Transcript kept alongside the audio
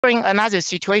Considering another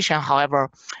situation, however,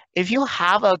 if you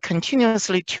have a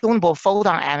continuously tunable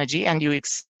photon energy and you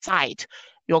excite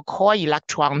your core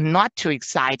electron not to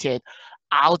excite it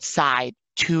outside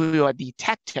to your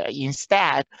detector,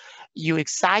 instead, you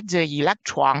excite the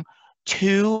electron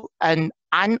to an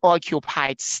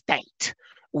unoccupied state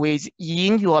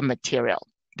within your material.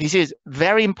 This is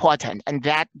very important, and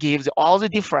that gives all the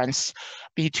difference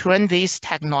between this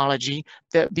technology,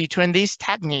 between this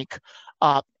technique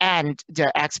and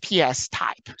the XPS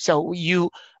type. So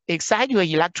you excite your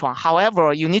electron.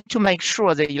 However, you need to make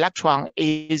sure the electron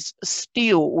is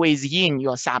still within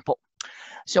your sample.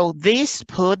 So this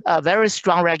put a very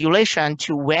strong regulation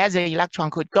to where the electron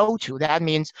could go to. That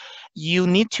means you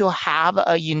need to have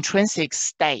an intrinsic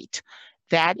state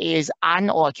that is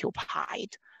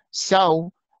unoccupied.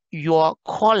 So your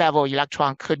core level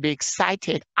electron could be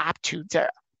excited up to there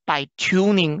by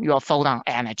tuning your photon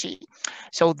energy.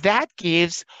 So that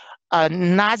gives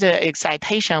another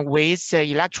excitation with the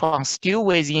electron still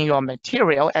within your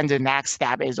material, and the next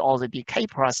step is all the decay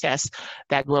process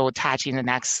that we'll touch in the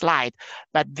next slide.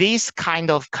 But this kind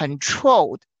of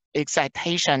controlled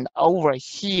excitation over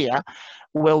here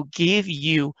will give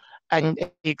you an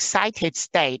excited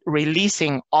state,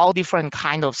 releasing all different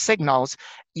kind of signals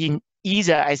in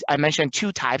either, as I mentioned,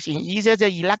 two types, in either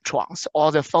the electrons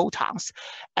or the photons.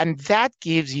 And that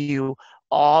gives you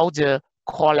all the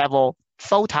core level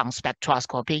photon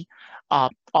spectroscopy,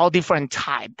 all different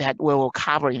types that we will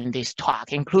cover in this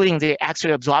talk, including the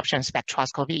X-ray absorption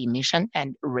spectroscopy, emission,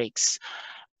 and RIXS.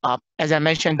 As I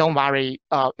mentioned, don't worry,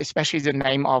 especially the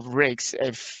name of RIXS,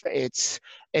 if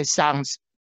it sounds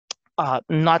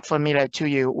not familiar to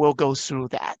you, we'll go through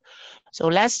that. So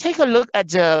let's take a look at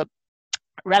the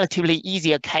relatively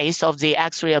easier case of the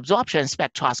X-ray absorption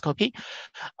spectroscopy.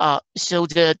 So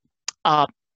the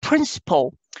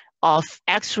principle of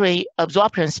X-ray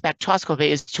absorption spectroscopy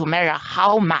is to measure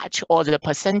how much or the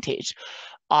percentage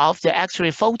of the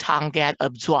X-ray photon get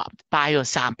absorbed by your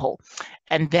sample.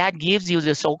 And that gives you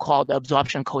the so-called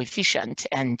absorption coefficient.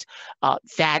 And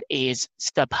that is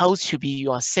supposed to be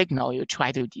your signal you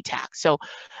try to detect. So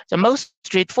the most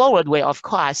straightforward way, of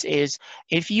course, is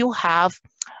if you have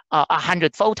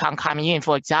 100 photon coming in,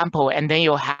 for example, and then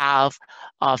you have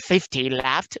 50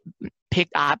 left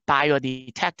picked up by your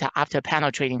detector after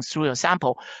penetrating through your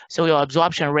sample. So your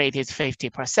absorption rate is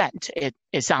 50%.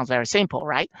 It sounds very simple,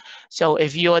 right? So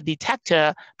if your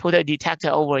detector, put a detector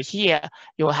over here,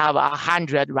 you'll have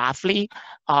 100 roughly,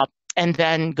 and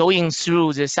then going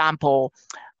through the sample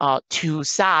to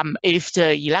some, if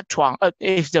the electron,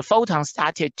 if the photon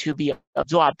started to be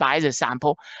absorbed by the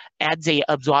sample at the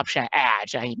absorption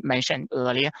edge I mentioned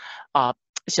earlier,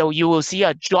 so you will see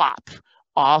a drop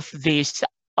of this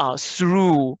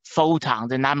through photon,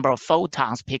 the number of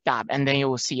photons picked up, and then you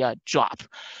will see a drop.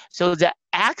 So the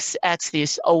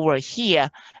x-axis over here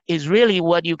is really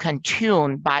what you can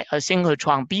tune by a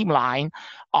synchrotron beamline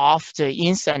of the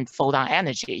instant photon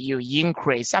energy. You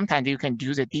increase, sometimes you can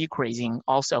do the decreasing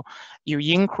also. You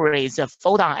increase the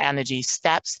photon energy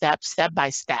step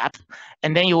by step,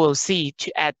 and then you will see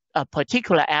at a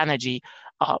particular energy,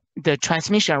 the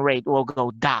transmission rate will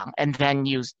go down, and then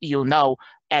you know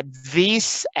at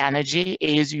this energy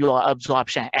is your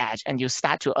absorption edge, and you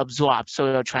start to absorb,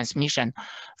 so your transmission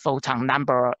photon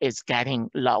number is getting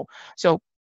low. So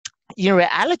in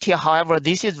reality, however,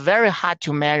 this is very hard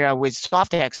to measure with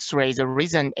soft X-ray. The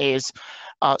reason is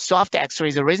soft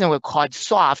X-ray, the reason we call it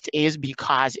soft is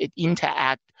because it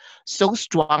interacts so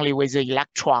strongly with the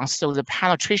electrons, so the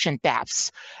penetration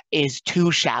depth is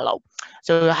too shallow.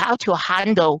 So how to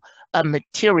handle a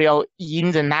material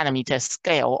in the nanometer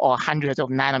scale or hundreds of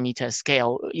nanometer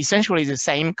scale, essentially the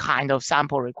same kind of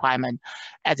sample requirement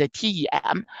as a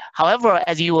TEM. However,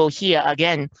 as you will hear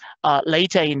again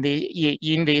later in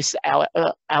this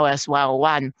ALS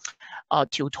UM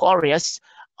tutorials,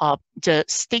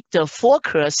 the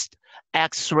focused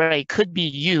X-ray could be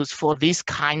used for this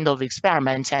kind of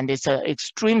experiments, and it's an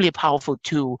extremely powerful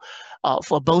tool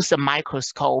for both the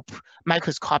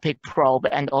microscopic probe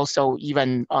and also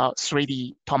even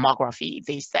 3D tomography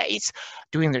these days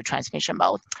doing the transmission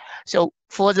mode. So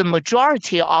for the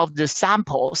majority of the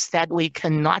samples that we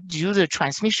cannot do the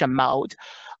transmission mode,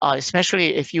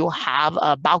 especially if you have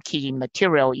a bulky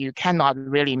material, you cannot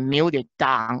really melt it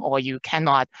down, or you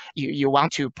cannot, you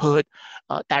want to put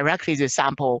directly the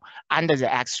sample under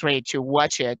the X-ray to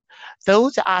watch it.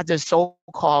 Those are the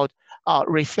so-called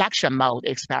reflection mode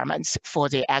experiments for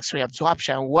the X-ray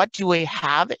absorption. What do we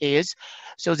have is,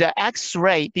 so the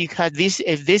X-ray, because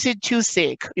if this is too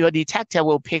thick, your detector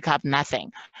will pick up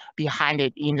nothing behind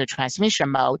it in the transmission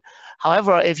mode.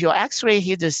 However, if your X-ray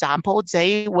hits the sample,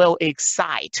 they will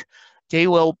excite they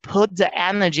will put the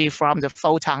energy from the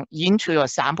photon into your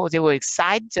sample. They will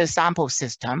excite the sample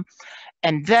system,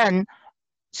 and then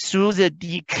through the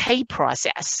decay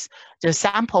process, the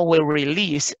sample will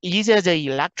release either the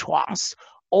electrons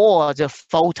or the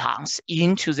photons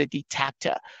into the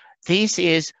detector. This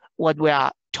is what we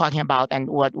are talking about and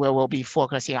what we will be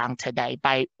focusing on today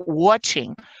by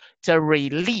watching the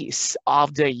release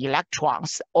of the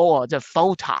electrons or the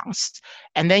photons,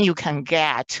 and then you can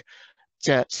get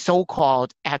the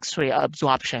so-called X-ray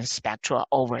absorption spectra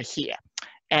over here,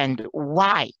 and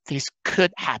why this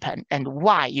could happen and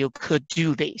why you could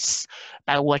do this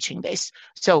by watching this.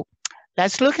 So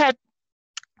let's look at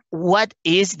what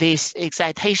is this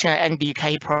excitation and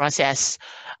decay process,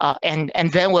 and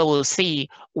then we will see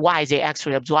why the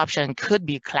X-ray absorption could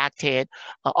be collected.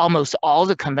 Almost all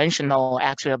the conventional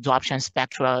X-ray absorption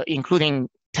spectra, including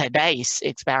today's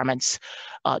experiments,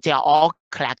 they are all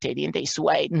collected in this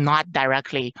way, not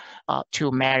directly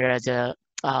to measure the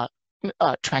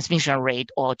transmission rate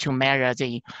or to measure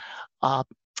the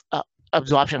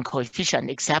absorption coefficient,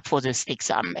 except for the stick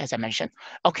sum, as I mentioned.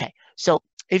 Okay, so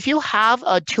if you have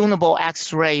a tunable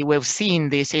X-ray, we've seen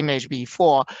this image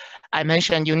before. I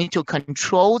mentioned you need to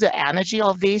control the energy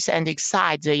of this and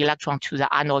excite the electron to the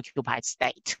unoccupied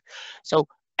state. So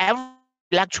every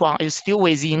electron is still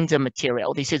within the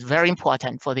material. This is very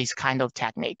important for this kind of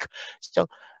technique. So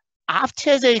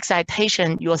after the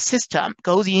excitation, your system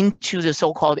goes into the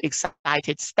so-called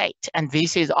excited state. And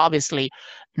this is obviously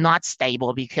not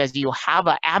stable because you have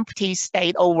an empty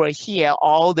state over here.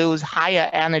 All those higher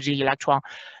energy electrons,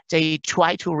 they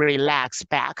try to relax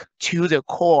back to the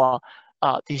core.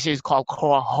 This is called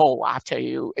core hole after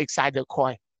you excite the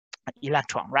core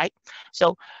electron, right?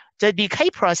 So the decay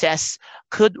process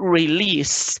could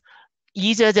release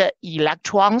either the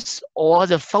electrons or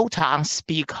the photons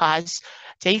because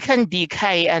they can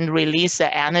decay and release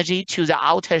the energy to the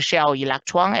outer shell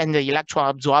electron, and the electron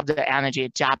absorb the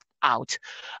energy, jump out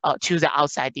to the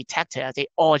outside detector, the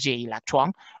orgy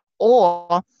electron.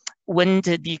 Or when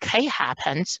the decay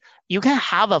happens, you can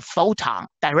have a photon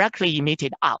directly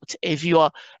emitted out. If your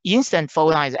instant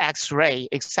photon is X-ray,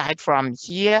 excite from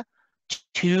here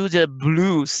to the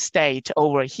blue state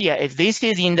over here. If this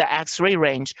is in the X-ray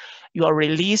range, your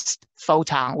released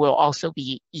photon will also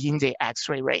be in the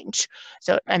X-ray range.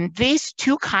 So, and these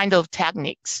two kind of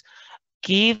techniques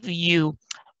give you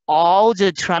all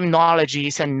the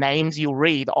terminologies and names you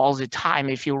read all the time.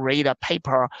 If you read a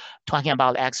paper talking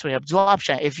about X-ray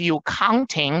absorption, if you're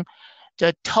counting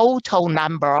the total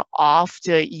number of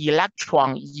the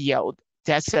electron yield,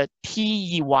 that's a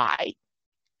TEY.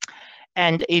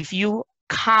 And if you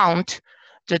count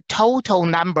the total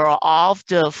number of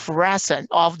the fluorescence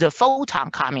of the photon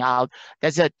coming out,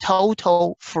 that's a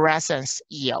total fluorescence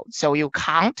yield. So you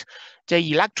count the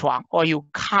electron or you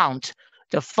count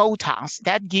the photons.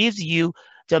 That gives you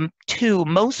the two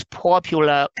most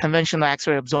popular conventional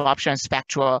X-ray absorption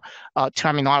spectral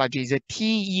terminologies, the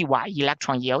TEY,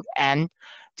 electron yield, and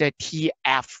the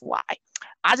TFY.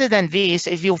 Other than this,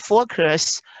 if you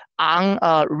focus on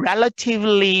a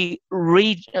relatively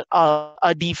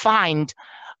defined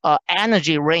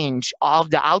energy range of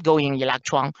the outgoing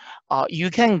electron, you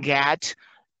can get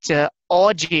the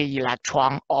orgy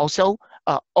electron also,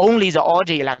 only the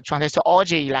orgy electron. That's the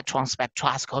orgy electron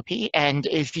spectroscopy. And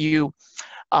if you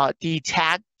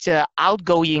detect the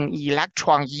outgoing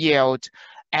electron yield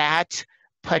at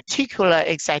particular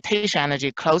excitation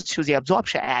energy close to the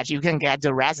absorption edge, you can get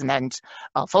the resonant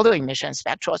photo emission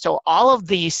spectra. So all of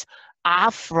these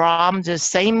are from the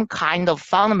same kind of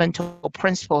fundamental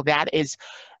principle, that is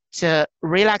the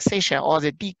relaxation or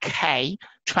the decay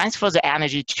transfers the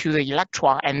energy to the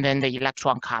electron, and then the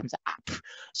electron comes up.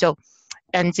 So,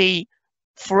 and the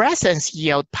fluorescence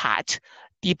yield part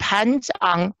depends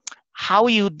on how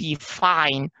you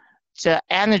define the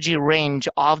energy range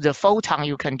of the photon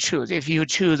you can choose. If you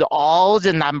choose all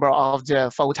the number of the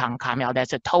photon coming out,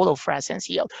 that's a total fluorescence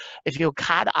yield. If you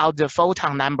cut out the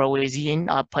photon number within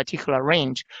a particular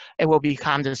range, it will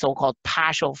become the so-called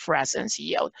partial fluorescence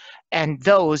yield. And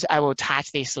those, I will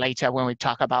touch this later when we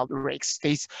talk about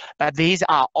RIXS. But these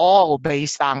are all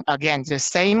based on, again, the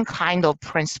same kind of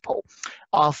principle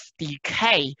of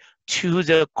decay to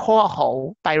the core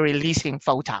hole by releasing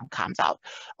photon comes out.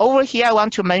 Over here, I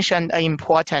want to mention an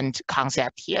important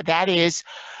concept here. That is,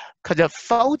 because the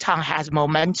photon has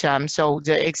momentum, so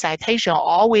the excitation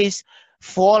always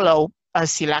follow a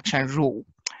selection rule.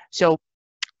 So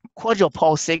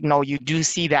quadrupole signal, you do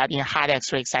see that in high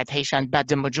X-ray excitation, but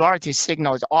the majority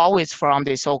signal is always from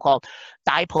the so-called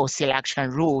dipole selection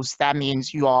rules. That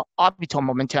means your orbital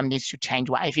momentum needs to change.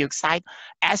 If you excite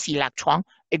S electron,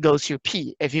 it goes to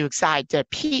P. If you excite the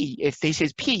P, if this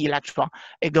is P electron,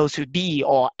 it goes to D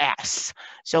or S.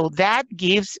 So that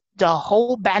gives the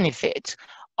whole benefit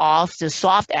of the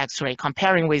soft X-ray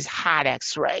comparing with hard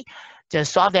X-ray. The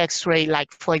soft X-ray,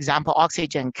 like for example,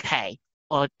 oxygen K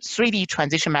or 3D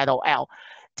transition metal L,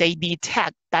 they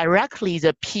detect directly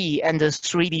the P and the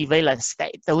 3D valence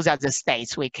state. Those are the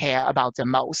states we care about the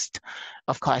most,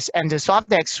 of course. And the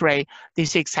soft X-ray,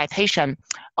 this excitation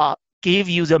give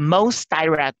you the most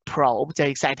direct probe, the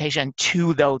excitation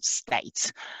to those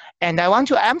states. And I want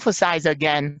to emphasize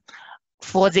again,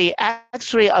 for the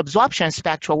X-ray absorption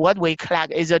spectrum, what we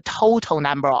collect is a total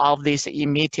number of this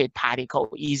emitted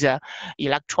particle, either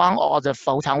electron or the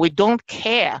photon. We don't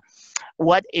care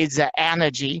what is the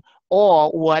energy or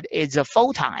what is the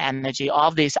photon energy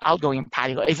of this outgoing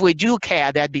particle. If we do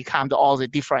care, that becomes all the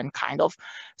different kind of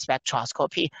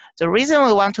spectroscopy. The reason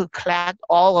we want to collect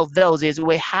all of those is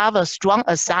we have a strong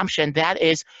assumption that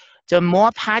is the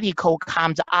more particle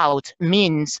comes out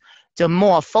means the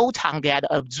more photon get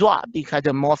absorbed, because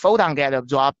the more photon get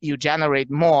absorbed, you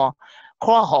generate more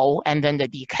core hole, and then the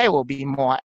decay will be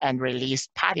more and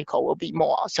released particle will be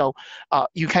more. So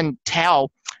you can tell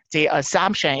the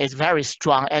assumption is very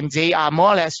strong, and they are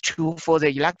more or less true for the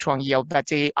electron yield, but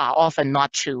they are often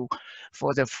not true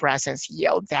for the fluorescence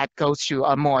yield. That goes to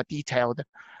a more detailed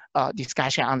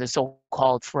discussion on the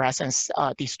so-called fluorescence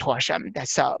distortion.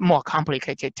 That's a more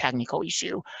complicated technical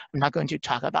issue I'm not going to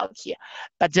talk about here.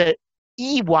 But the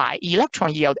EY,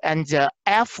 electron yield, and the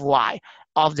FY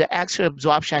of the X-ray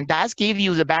absorption does give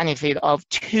you the benefit of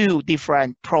two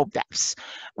different probe depths.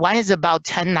 One is about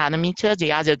 10 nanometers,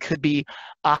 the other could be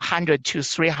 100 to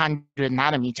 300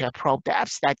 nanometer probe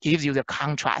depths. That gives you the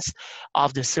contrast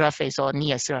of the surface or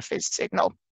near surface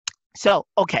signal. So,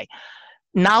 okay,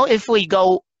 now if we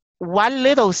go one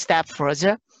little step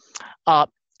further,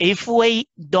 if we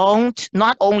don't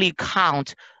not only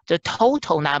count the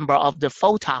total number of the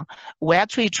photon, we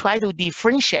actually try to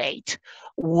differentiate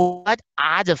what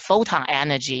are the photon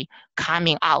energy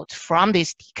coming out from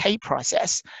this decay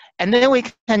process. And then we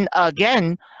can,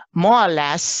 again, more or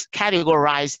less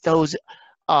categorize those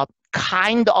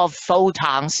kind of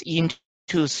photons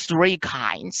into three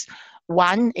kinds.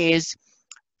 One is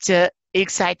the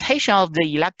excitation of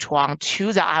the electron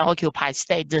to the unoccupied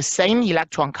state. The same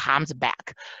electron comes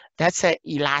back. That's an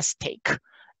elastic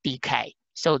decay.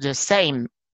 So the same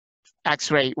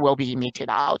X-ray will be emitted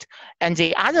out. And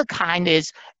the other kind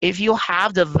is if you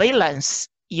have the valence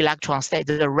electron state,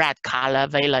 the red color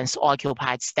valence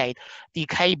occupied state,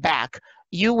 decay back,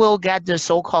 you will get the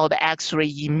so-called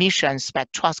X-ray emission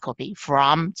spectroscopy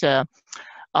from the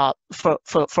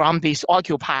from this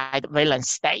occupied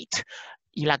valence state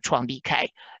electron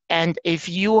decay. And if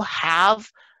you have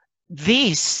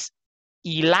this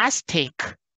elastic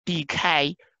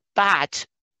decay, but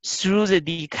through the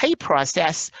decay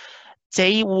process,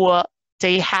 they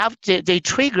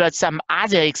triggered some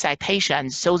other excitation,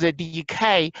 so the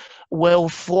decay will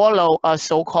follow a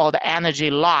so-called energy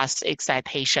loss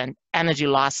excitation, energy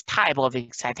loss type of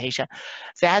excitation.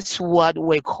 That's what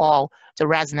we call the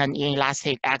resonant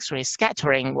inelastic X-ray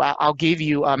scattering. Well, I'll give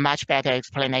you a much better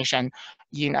explanation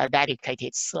in a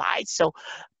dedicated slide. So,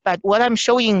 but what I'm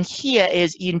showing here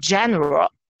is in general,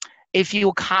 if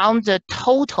you count the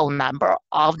total number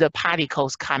of the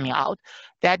particles coming out,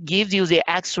 that gives you the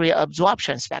X-ray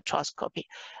absorption spectroscopy.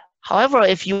 However,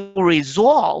 if you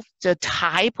resolve the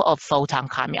type of photon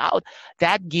coming out,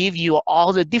 that gives you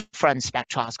all the different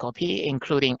spectroscopy,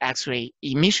 including X-ray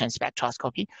emission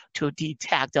spectroscopy, to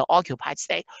detect the occupied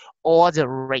state, or the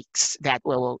RIXS that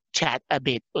we will chat a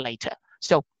bit later.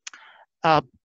 So